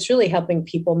state. And so it's really helping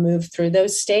people move through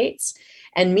those states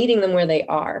and meeting them where they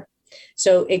are.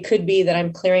 So it could be that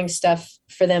I'm clearing stuff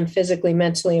for them physically,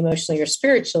 mentally, emotionally, or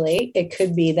spiritually. It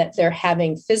could be that they're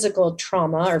having physical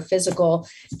trauma or physical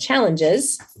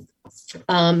challenges.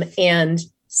 And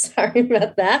sorry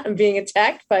about that. I'm being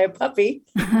attacked by a puppy.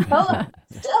 Oh,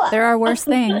 there are worse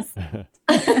things.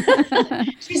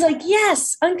 She's like,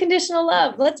 yes, unconditional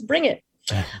love. Let's bring it.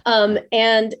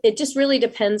 And it just really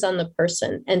depends on the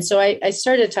person. And so I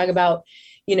started to talk about,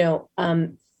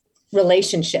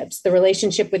 relationships. The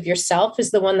relationship with yourself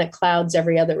is the one that clouds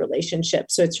every other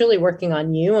relationship. So it's really working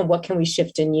on you and what can we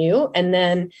shift in you? And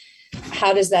then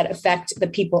how does that affect the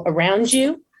people around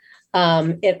you?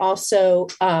 It also,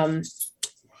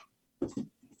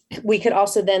 we could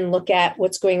also then look at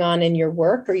what's going on in your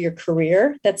work or your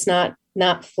career that's not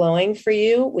flowing for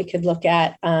you. We could look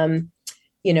at,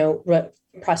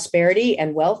 prosperity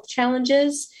and wealth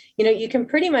challenges. You can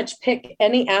pretty much pick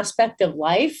any aspect of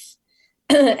life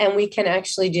and we can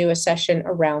actually do a session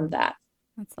around that.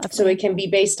 So it can be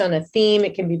based on a theme.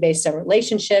 It can be based on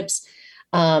relationships,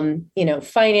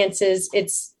 finances.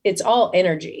 It's all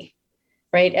energy,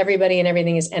 right? Everybody and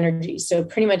everything is energy. So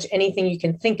pretty much anything you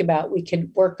can think about, we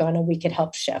could work on and we could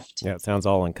help shift. Yeah, it sounds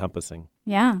all encompassing.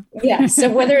 Yeah. Yeah. So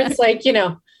whether it's like,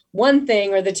 one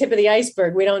thing or the tip of the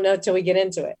iceberg, we don't know till we get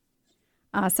into it.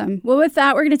 Awesome. Well, with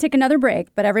that, we're going to take another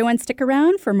break, but everyone stick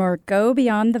around for more Go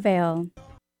Beyond the Veil.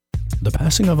 The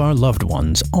passing of our loved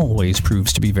ones always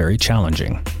proves to be very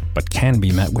challenging, but can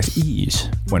be met with ease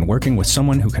when working with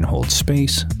someone who can hold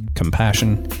space,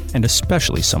 compassion, and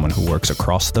especially someone who works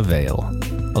across the veil.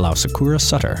 Allow Sakura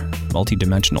Sutter,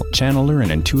 multidimensional channeler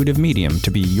and intuitive medium, to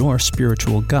be your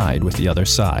spiritual guide with the other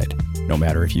side. No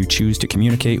matter if you choose to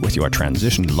communicate with your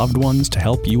transitioned loved ones to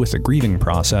help you with the grieving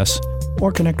process,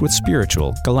 or connect with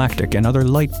spiritual, galactic, and other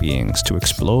light beings to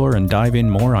explore and dive in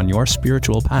more on your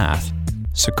spiritual path,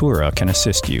 Sakura can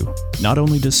assist you. Not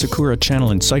only does Sakura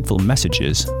channel insightful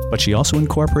messages, but she also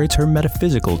incorporates her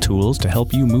metaphysical tools to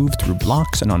help you move through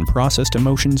blocks and unprocessed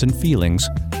emotions and feelings,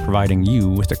 providing you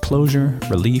with the closure,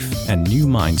 relief, and new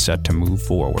mindset to move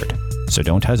forward. So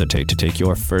don't hesitate to take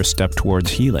your first step towards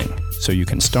healing, so you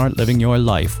can start living your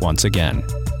life once again.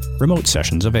 Remote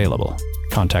sessions available.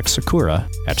 Contact Sakura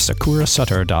at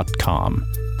sakurasutter.com.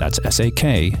 That's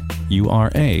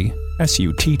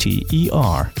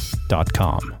SAKURASUTTER.com.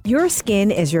 SaKuraSkinandMind.com. Your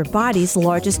skin is your body's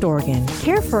largest organ.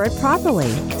 Care for it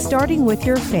properly, starting with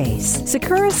your face.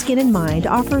 Sakura Skin and Mind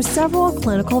offers several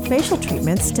clinical facial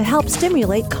treatments to help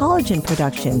stimulate collagen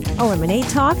production, eliminate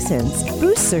toxins,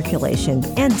 boost circulation,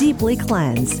 and deeply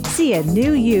cleanse. See a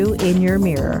new you in your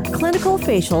mirror. Clinical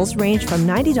facials range from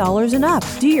 $90 and up.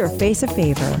 Do your face a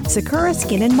favor. Sakura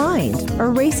Skin and Mind,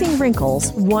 erasing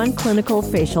wrinkles one clinical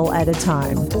facial at a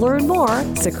time. Learn more,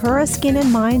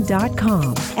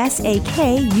 SakuraSkinandMind.com.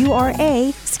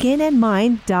 SAKURA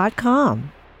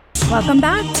skinandmind.com. Welcome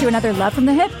back to another Love from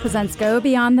the Hip presents Go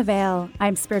Beyond the Veil.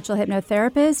 I'm spiritual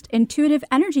hypnotherapist, intuitive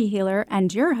energy healer,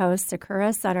 and your host,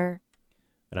 Sakura Sutter.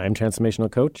 And I'm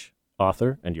transformational coach,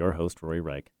 author, and your host, Rory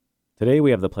Reich. Today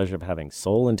we have the pleasure of having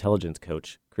soul intelligence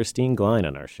coach Kristine Glein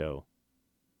on our show.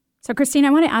 So, Kristine,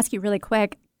 I want to ask you really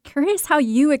quick, curious how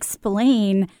you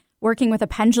explain working with a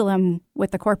pendulum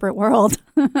with the corporate world.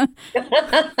 I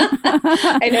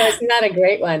know, it's not a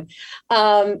great one.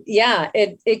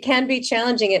 It can be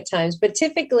challenging at times, but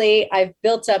typically I've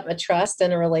built up a trust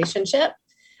and a relationship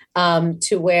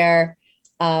to where,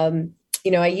 I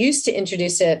used to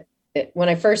introduce it when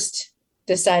I first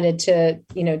decided to,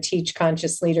 teach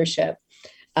conscious leadership.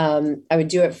 I would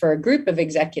do it for a group of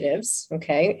executives.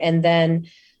 Okay. And then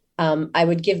I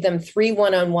would give them 3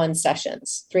 one-on-one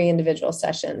sessions, 3 individual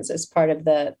sessions as part of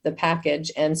the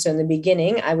package. And so in the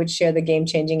beginning, I would share the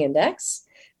game-changing index.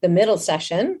 The middle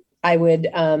session, I would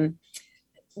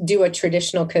do a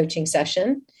traditional coaching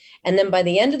session. And then by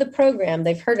the end of the program,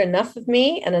 they've heard enough of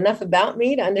me and enough about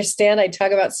me to understand I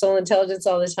talk about soul intelligence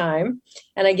all the time.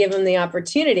 And I give them the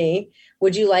opportunity,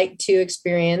 would you like to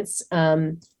experience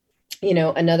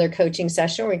another coaching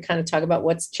session where we kind of talk about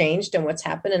what's changed and what's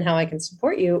happened and how I can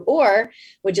support you? Or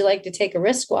would you like to take a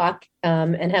risk walk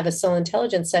and have a soul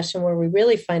intelligence session where we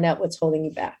really find out what's holding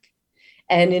you back?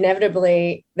 And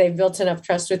inevitably, they've built enough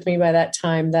trust with me by that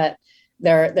time that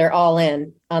they're all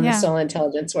in on the soul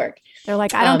intelligence work. They're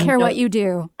like, I don't care what you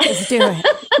do, just do it.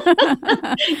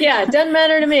 Yeah, it doesn't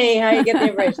matter to me how you get the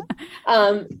information.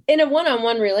 In a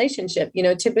one-on-one relationship,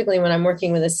 typically when I'm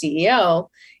working with a CEO,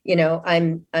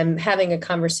 I'm having a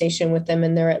conversation with them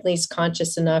and they're at least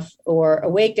conscious enough or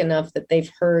awake enough that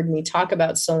they've heard me talk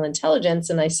about soul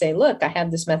intelligence. And I say, look, I have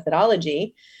this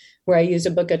methodology where I use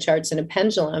a book of charts and a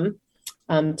pendulum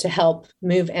to help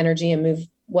move energy and move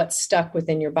what's stuck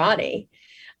within your body.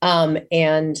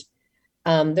 And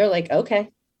they're like,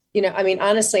 okay.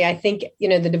 Honestly, I think,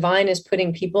 the divine is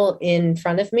putting people in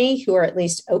front of me who are at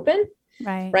least open.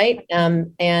 Right.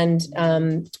 And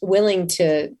willing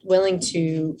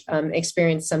to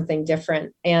experience something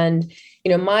different. And,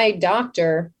 my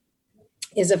doctor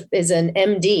is an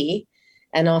MD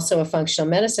and also a functional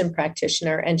medicine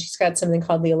practitioner. And she's got something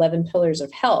called the 11 pillars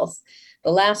of health.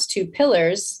 The last 2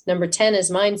 pillars, number 10 is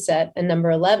mindset and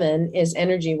number 11 is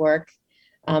energy work,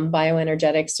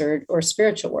 bioenergetics or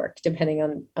spiritual work,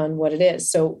 depending on what it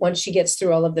is. So once she gets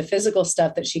through all of the physical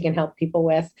stuff that she can help people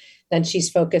with, then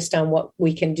she's focused on what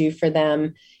we can do for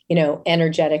them,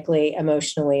 energetically,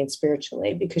 emotionally, and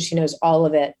spiritually, because she knows all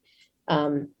of it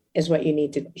is what you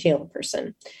need to heal a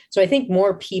person. So I think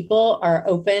more people are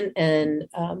open and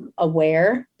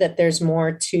aware that there's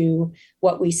more to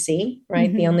what we see, right?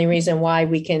 Mm-hmm. The only reason why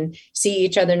we can see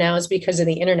each other now is because of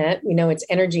the internet. We know it's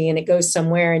energy and it goes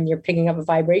somewhere and you're picking up a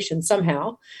vibration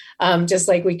somehow, just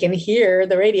like we can hear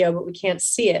the radio, but we can't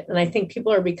see it. And I think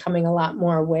people are becoming a lot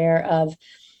more aware of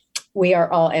we are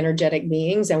all energetic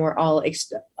beings and we're all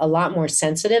a lot more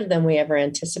sensitive than we ever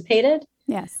anticipated.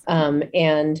 Yes.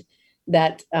 And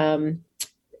that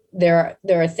there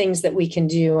are things that we can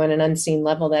do on an unseen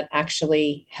level that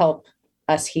actually help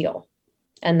us heal,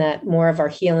 and that more of our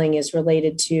healing is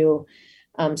related to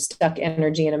stuck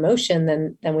energy and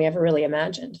emotion than we ever really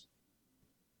imagined.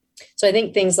 So I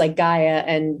think things like Gaia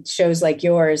and shows like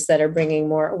yours that are bringing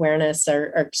more awareness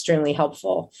are extremely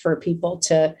helpful for people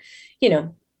to,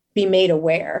 be made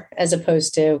aware as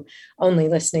opposed to only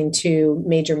listening to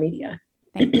major media.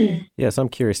 Thank you. Yes, I'm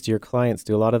curious. Do your clients,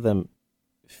 do a lot of them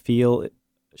feel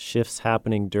shifts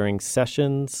happening during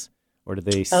sessions, or do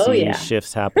they see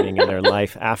shifts happening in their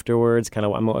life afterwards?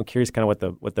 I'm curious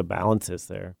what the balance is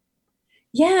there.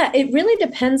 Yeah, it really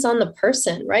depends on the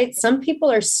person, right? Some people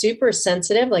are super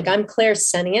sensitive. Like I'm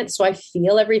clairsentient, so I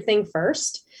feel everything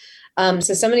first.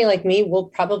 So somebody like me will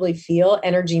probably feel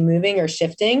energy moving or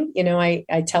shifting.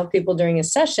 I tell people during a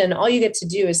session, all you get to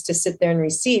do is to sit there and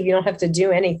receive. You don't have to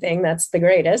do anything. That's the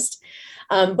greatest.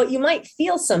 But you might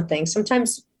feel something.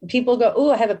 Sometimes people go, oh,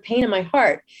 I have a pain in my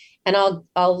heart. And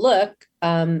I'll look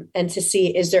and to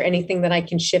see, is there anything that I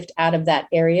can shift out of that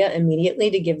area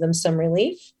immediately to give them some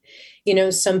relief?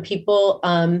 Some people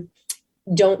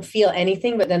don't feel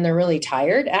anything, but then they're really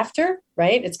tired after,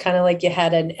 right? It's kind of like you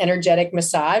had an energetic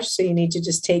massage. So you need to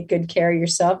just take good care of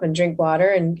yourself and drink water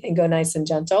and go nice and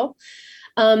gentle.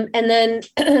 And then,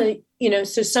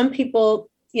 so some people,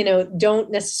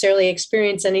 don't necessarily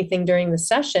experience anything during the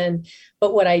session.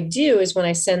 But what I do is when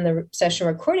I send the session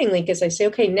recording link is I say,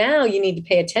 okay, now you need to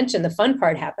pay attention. The fun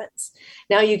part happens.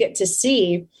 Now you get to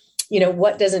see,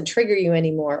 what doesn't trigger you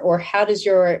anymore, or how does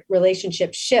your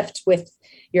relationship shift with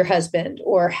your husband,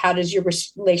 or how does your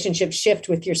relationship shift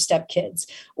with your stepkids,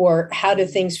 or how do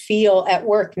things feel at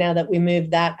work now that we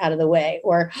moved that out of the way,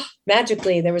 or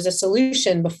magically there was a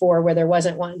solution before where there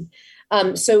wasn't one.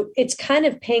 So it's kind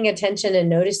of paying attention and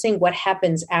noticing what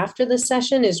happens after the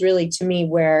session is really, to me,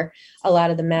 where a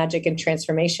lot of the magic and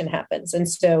transformation happens. And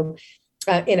so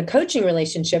in a coaching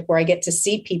relationship where I get to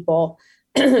see people,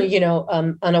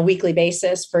 on a weekly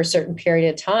basis for a certain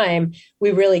period of time,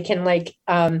 we really can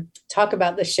talk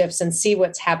about the shifts and see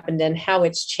what's happened and how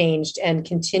it's changed and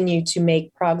continue to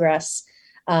make progress,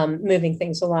 moving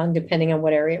things along depending on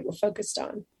what area we're focused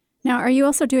on. Now, are you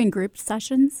also doing group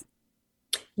sessions?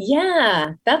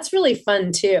 Yeah, that's really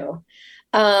fun too.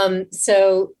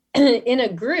 So in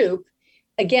a group,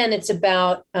 again, it's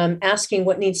about asking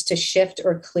what needs to shift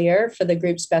or clear for the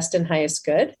group's best and highest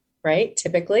good, right?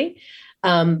 Typically.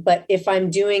 But if I'm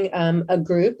doing a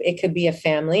group, it could be a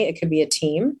family, it could be a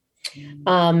team.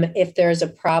 If there's a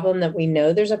problem that we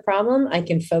know there's a problem, I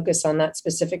can focus on that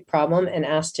specific problem and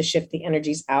ask to shift the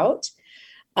energies out.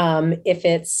 If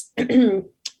it's,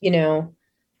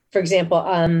 for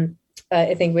example,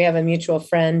 I think we have a mutual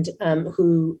friend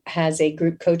who has a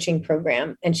group coaching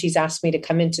program, and she's asked me to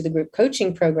come into the group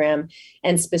coaching program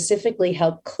and specifically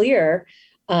help clear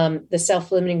the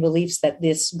self-limiting beliefs that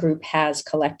this group has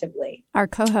collectively. Our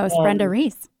co-host, Brenda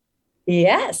Reese.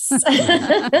 Yes. Yes,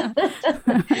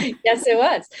 it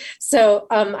was. So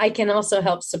I can also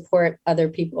help support other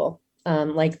people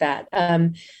like that.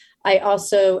 I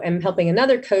also am helping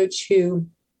another coach who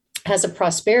has a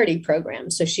prosperity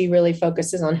program. So she really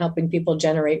focuses on helping people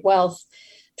generate wealth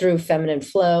through feminine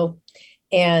flow.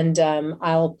 And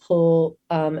I'll pull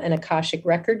an Akashic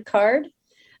record card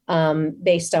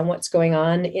based on what's going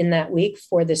on in that week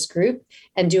for this group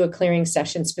and do a clearing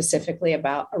session specifically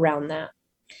around that.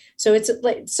 So I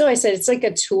said, it's like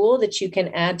a tool that you can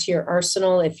add to your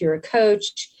arsenal if you're a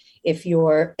coach, if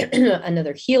you're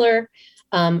another healer,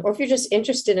 or if you're just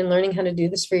interested in learning how to do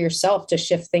this for yourself to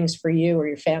shift things for you or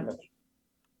your family.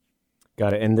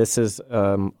 Got it. And this is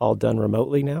all done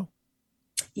remotely now?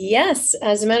 Yes.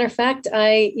 As a matter of fact,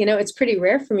 it's pretty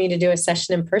rare for me to do a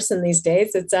session in person these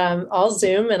days. It's all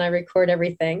Zoom and I record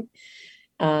everything.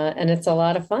 And it's a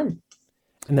lot of fun.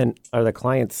 And then are the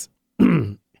clients,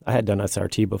 I had done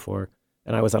SRT before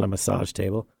and I was on a massage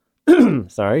table.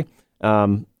 Sorry.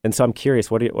 And so I'm curious,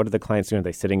 what are the clients doing? Are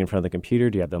they sitting in front of the computer?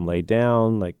 Do you have them laid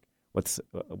down? Like what's?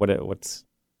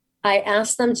 I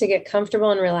ask them to get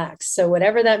comfortable and relax. So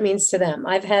whatever that means to them.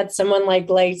 I've had someone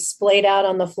lay splayed out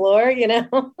on the floor,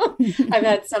 I've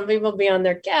had some people be on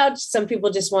their couch. Some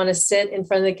people just want to sit in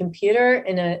front of the computer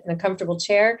in a comfortable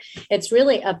chair. It's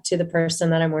really up to the person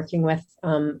that I'm working with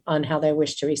on how they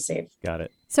wish to receive. Got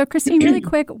it. So Kristine, really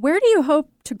quick, where do you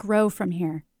hope to grow from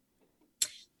here?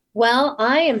 Well,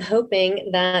 I am hoping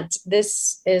that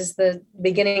this is the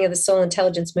beginning of the soul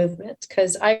intelligence movement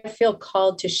because I feel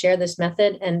called to share this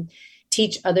method and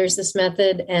teach others this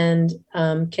method and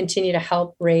continue to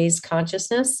help raise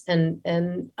consciousness. And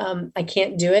I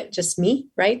can't do it, just me,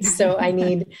 right? So I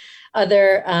need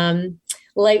other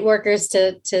light workers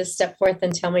to step forth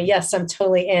and tell me, yes, I'm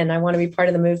totally in. I want to be part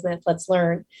of the movement. Let's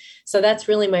learn. So that's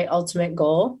really my ultimate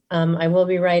goal. I will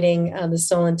be writing the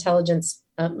soul intelligence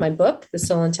my book, The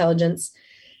Soul Intelligence,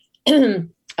 How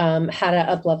to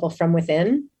Up-Level from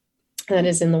Within, that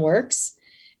is in the works.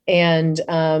 And,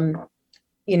 I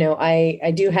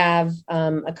do have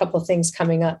a couple of things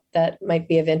coming up that might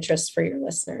be of interest for your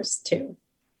listeners too.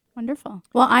 Wonderful.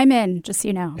 Well, I'm in, just so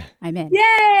you know, I'm in.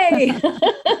 Yay!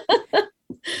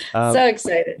 So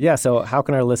excited. Yeah. So how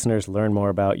can our listeners learn more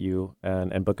about you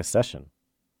and book a session?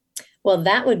 Well,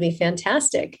 that would be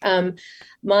fantastic. The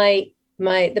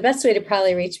best way to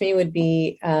probably reach me would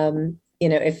be,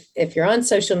 if you're on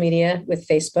social media with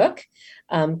Facebook,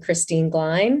 Kristine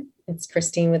Glein, it's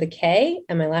Kristine with a K,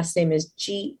 and my last name is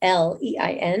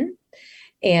Glein.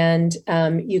 And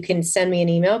you can send me an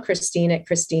email,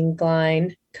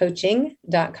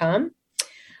 Kristine@KristineGleinCoaching.com.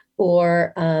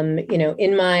 Or,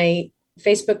 in my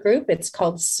Facebook group, it's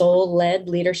called Soul Led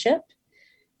Leadership.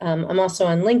 I'm also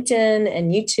on LinkedIn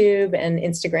and YouTube and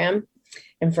Instagram.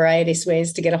 and various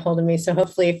ways to get a hold of me. So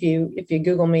hopefully if you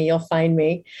Google me, you'll find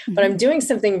me. Mm-hmm. But I'm doing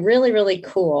something really, really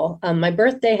cool. My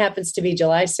birthday happens to be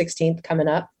July 16th coming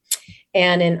up.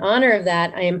 And in honor of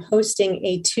that, I am hosting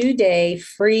a 2-day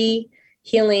free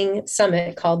healing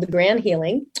summit called the Grand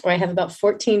Healing, where I have about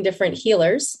 14 different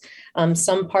healers,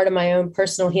 some part of my own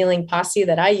personal healing posse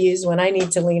that I use when I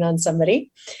need to lean on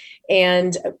somebody.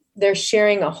 And they're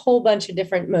sharing a whole bunch of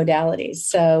different modalities.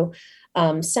 So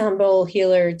sound bowl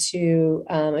healer to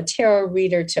a tarot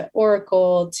reader to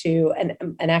oracle to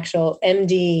an actual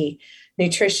MD,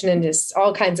 nutritionist,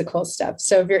 all kinds of cool stuff.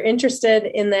 So if you're interested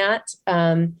in that,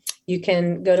 you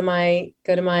can go to my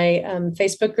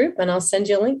Facebook group, and I'll send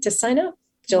you a link to sign up.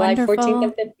 July Wonderful. 14th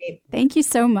and 15th. Thank you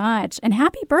so much, and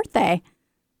happy birthday.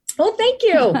 Oh, thank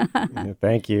you.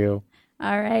 Thank you.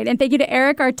 All right. And thank you to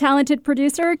Eric, our talented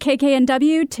producer,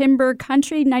 KKNW, Timber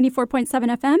Country 94.7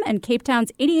 FM, and Cape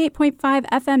Town's 88.5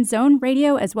 FM Zone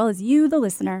Radio, as well as you, the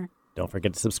listener. Don't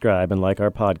forget to subscribe and like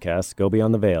our podcast, Go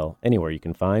Beyond the Veil, anywhere you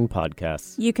can find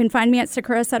podcasts. You can find me at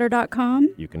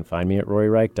sakurasetter.com. You can find me at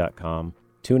royreich.com.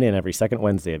 Tune in every second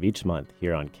Wednesday of each month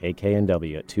here on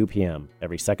KKNW at 2 p.m.,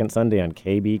 every second Sunday on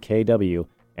KBKW,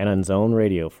 and on Zone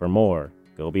Radio for more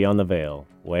Go Beyond the Veil,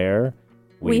 where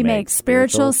we make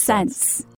spiritual sense.